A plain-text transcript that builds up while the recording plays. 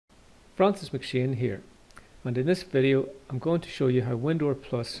Francis McShane here, and in this video I'm going to show you how WinDoor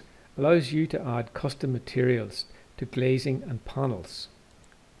Plus allows you to add custom materials to glazing and panels,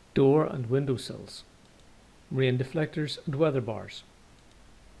 door and window sills, rain deflectors and weather bars,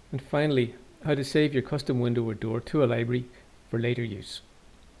 and finally how to save your custom window or door to a library for later use.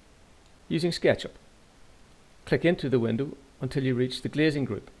 Using SketchUp, click into the window until you reach the glazing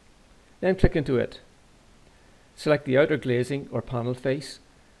group, then click into it. Select the outer glazing or panel face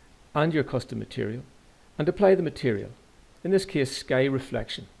and your custom material and apply the material, in this case sky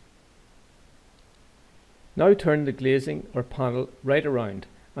reflection. Now turn the glazing or panel right around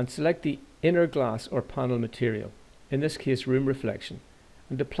and select the inner glass or panel material, in this case room reflection,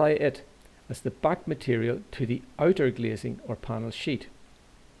 and apply it as the back material to the outer glazing or panel sheet.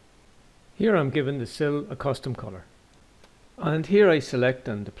 Here I'm given the sill a custom colour, and here I select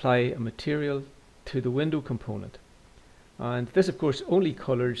and apply a material to the window component, and this of course only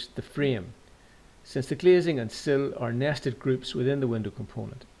colours the frame, since the glazing and sill are nested groups within the window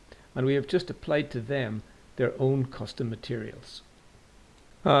component, and we have just applied to them their own custom materials.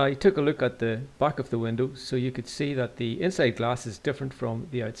 I took a look at the back of the window so you could see that the inside glass is different from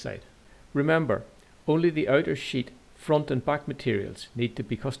the outside. Remember, only the outer sheet front and back materials need to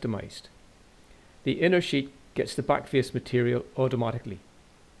be customized. The inner sheet gets the back face material automatically.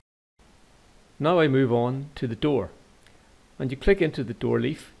 Now I move on to the door, and you click into the door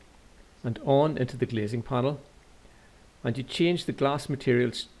leaf and on into the glazing panel, and you change the glass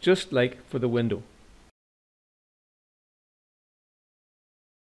materials just like for the window.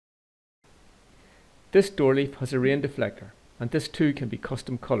 This door leaf has a rain deflector, and this too can be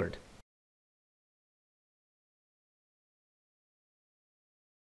custom coloured.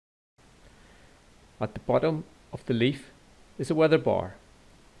 At the bottom of the leaf is a weather bar,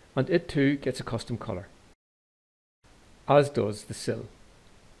 and it too gets a custom colour, as does the sill.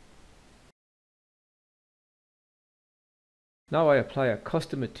 Now I apply a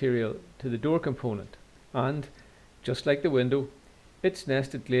custom material to the door component, and just like the window, its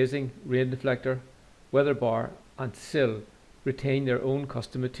nested glazing, rain deflector, weather bar and sill retain their own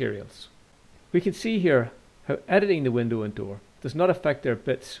custom materials. We can see here how editing the window and door does not affect their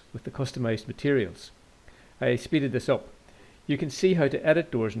bits with the customized materials. I speeded this up. You can see how to edit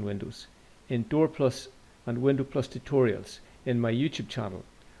doors and windows in Door Plus and Window Plus tutorials in my YouTube channel,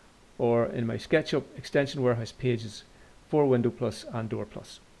 or in my SketchUp extension warehouse pages for Window Plus and Door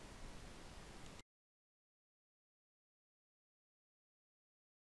Plus.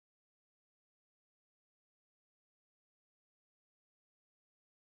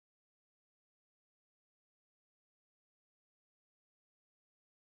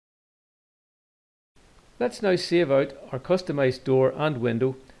 Let's now save out our customized door and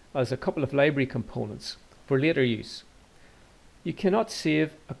window as a couple of library components for later use. You cannot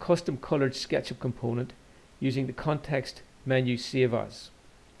save a custom coloured SketchUp component using the context menu Save As.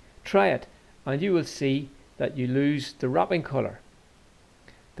 Try it and you will see that you lose the wrapping colour,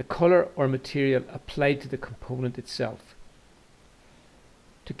 the colour or material applied to the component itself.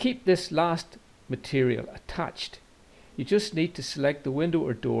 To keep this last material attached, you just need to select the window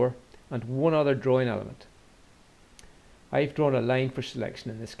or door and one other drawing element. I've drawn a line for selection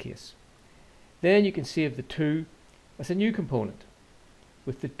in this case. Then you can save the two as a new component,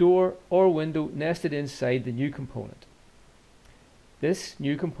 with the door or window nested inside the new component. This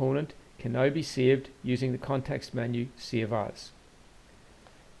new component can now be saved using the context menu Save As.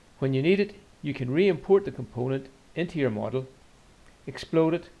 When you need it, you can re-import the component into your model,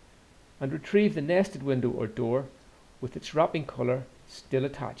 explode it, and retrieve the nested window or door with its wrapping colour still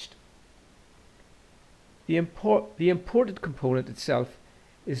attached. The imported component itself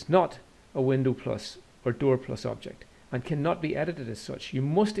is not a Window Plus or Door Plus object and cannot be edited as such. You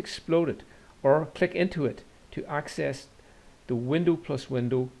must explode it or click into it to access the Window Plus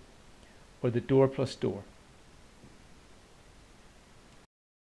window or the Door Plus door.